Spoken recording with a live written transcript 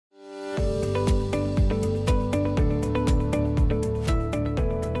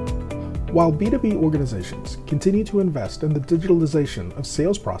While B2B organizations continue to invest in the digitalization of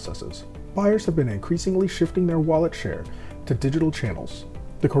sales processes, buyers have been increasingly shifting their wallet share to digital channels.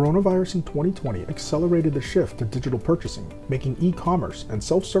 The coronavirus in 2020 accelerated the shift to digital purchasing, making e-commerce and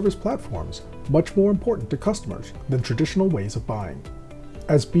self-service platforms much more important to customers than traditional ways of buying.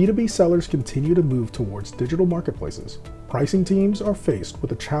 As B2B sellers continue to move towards digital marketplaces, pricing teams are faced with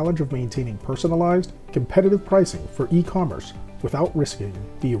the challenge of maintaining personalized, competitive pricing for e-commerce without risking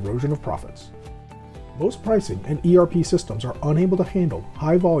the erosion of profits. Most pricing and ERP systems are unable to handle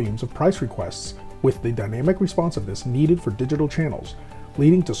high volumes of price requests with the dynamic responsiveness needed for digital channels,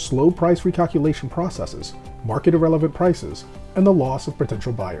 leading to slow price recalculation processes, market-irrelevant prices, and the loss of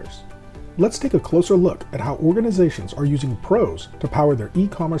potential buyers. Let's take a closer look at how organizations are using pros to power their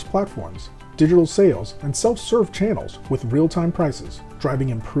e-commerce platforms, digital sales, and self-serve channels with real-time prices, driving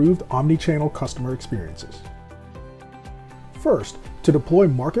improved omni-channel customer experiences. First, to deploy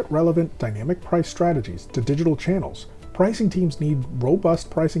market-relevant dynamic price strategies to digital channels, pricing teams need robust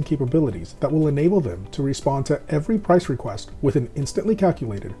pricing capabilities that will enable them to respond to every price request with an instantly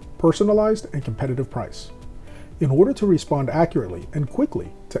calculated, personalized, and competitive price. In order to respond accurately and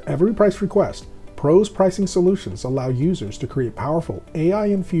quickly to every price request, Pros pricing solutions allow users to create powerful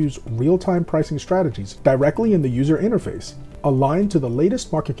AI-infused real-time pricing strategies directly in the user interface, aligned to the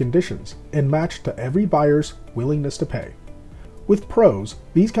latest market conditions and matched to every buyer's willingness to pay. With pros,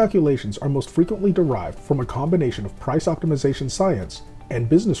 these calculations are most frequently derived from a combination of price optimization science and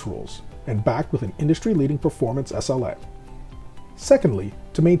business rules, and backed with an industry-leading performance SLA. Secondly,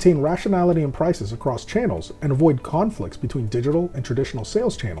 to maintain rationality in prices across channels and avoid conflicts between digital and traditional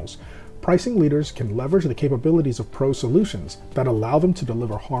sales channels, pricing leaders can leverage the capabilities of pro solutions that allow them to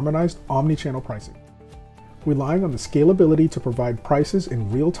deliver harmonized omni-channel pricing. Relying on the scalability to provide prices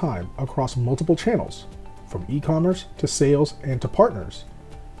in real time across multiple channels, from e-commerce to sales and to partners,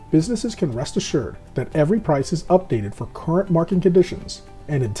 businesses can rest assured that every price is updated for current market conditions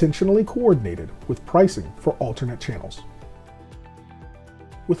and intentionally coordinated with pricing for alternate channels.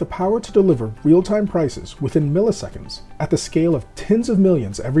 With the power to deliver real-time prices within milliseconds at the scale of tens of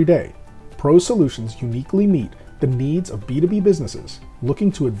millions every day, Pro Solutions uniquely meet the needs of B2B businesses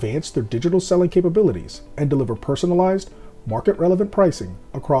looking to advance their digital selling capabilities and deliver personalized, market-relevant pricing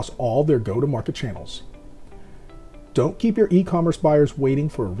across all their go-to-market channels. Don't keep your e-commerce buyers waiting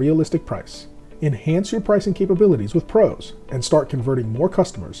for a realistic price. Enhance your pricing capabilities with pros and start converting more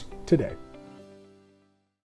customers today.